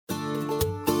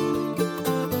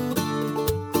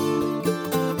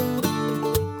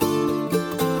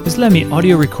Let me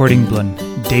audio recording blun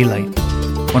Daylight.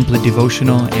 Wanpela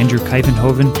devotional Andrew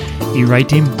Kuyvenhoven, I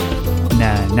Ritim,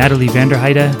 na Natalie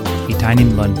Vanderheide, I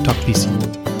Taim blun Pisin.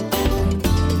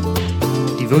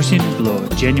 Devotion blo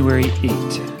January 8.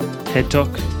 Head talk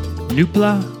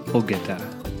Nupela Olgeta.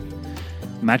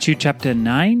 Matyu chapter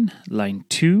 9, line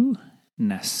 2,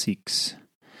 na 6.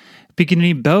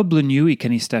 Pikinini bel blunyu I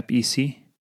kani stap isi,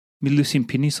 mi lusim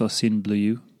pinis olsem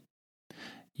bluyu.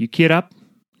 You kirap,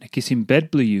 na kisim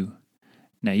bed bluyu,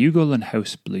 na yugol and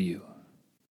haus bluyu.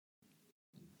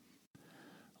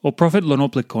 Profet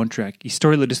Olpela Kontrak, I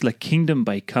stori la kingdom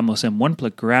by olsem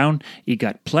wanpela graun, I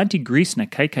got planti gris na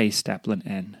kaikai staplan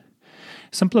en.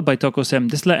 Sample by olsem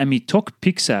disla emi tok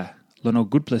piksa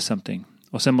gutpela samting,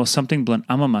 olsem samting blan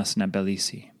amamas na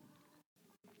belisi.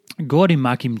 God I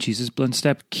makim Jisas blan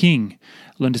stap king,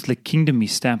 la kingdom I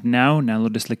stap now, na la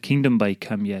kingdom by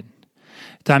come yet.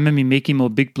 Taim I mekim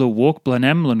bikpela walk blan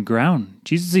lon graun,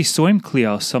 Jesus I soim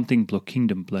clear something blo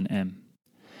kingdom blan em.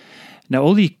 Now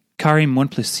oli karim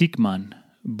wanpela sikman,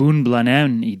 bun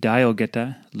blanem I die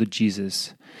Olgeta, lo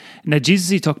Jesus. Na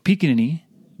Jesus I tok Pikinini,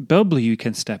 bel bluyu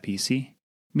can stap easy,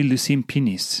 mi lusim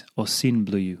pinis, o sin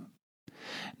bluyu.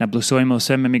 Na blosoim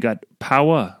olsem mi got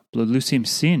power, blo lusim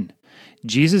sin.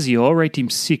 Jesus I all right him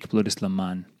sick blo dis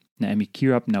laman, na emi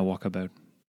kirap na walkabout.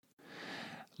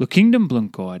 Lo kingdom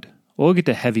blun God, all get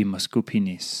a heavy must go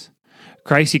pinis.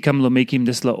 Christ I come lo makim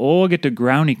dis la all get the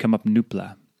ground I come up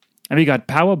Nupela. And we got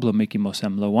power blo makim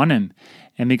olsem lo wanem,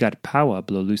 and we got power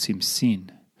blo lusim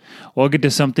sin. All get to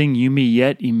something you me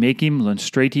yet I make him lon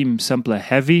straight him sample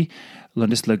heavy, lon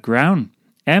dis la ground,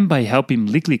 and by help him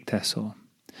lik teso.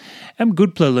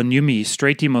 Gutpela lon yumi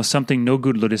straight him or something no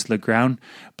good lo dis la ground,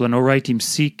 blan all right him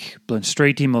seek, blan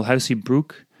straight him or house I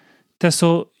brook.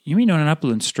 Teso, yumi non up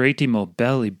lon straight him or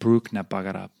bell I brook na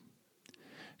bagarap.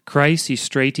 Christ I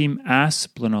straight him ass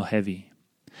blan all heavy.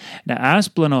 Na ass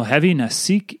blan all heavy na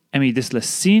seek, emi dis la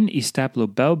sin I stap lo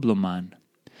bell bloman.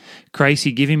 Christ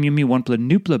I give him yumi wanpela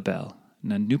Nupela bell,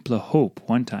 na Nupela hope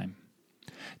one time.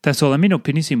 Teso lami no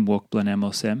pinisim walk blan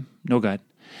olsem, no God.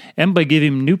 By give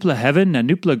him Nupela heaven na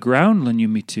Nupela ground lon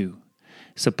yumi too.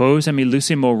 Suppose emi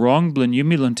lusim mo wrong blan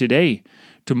yumi lon today.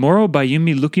 Tomorrow by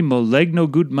yumi looking mo leg no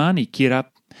good man I kirap.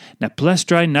 Na plus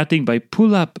dry nothing by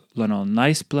pull up lon all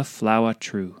nice pla flower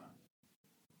true.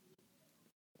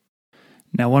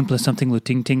 Now one plus something lo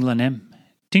ting lon em.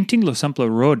 Ting lo sampla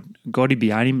road, God I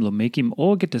behind him lo make him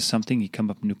all get to something I come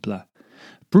up Nupela.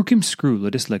 Brook him screw lo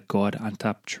dis let God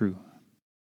Antap Tru.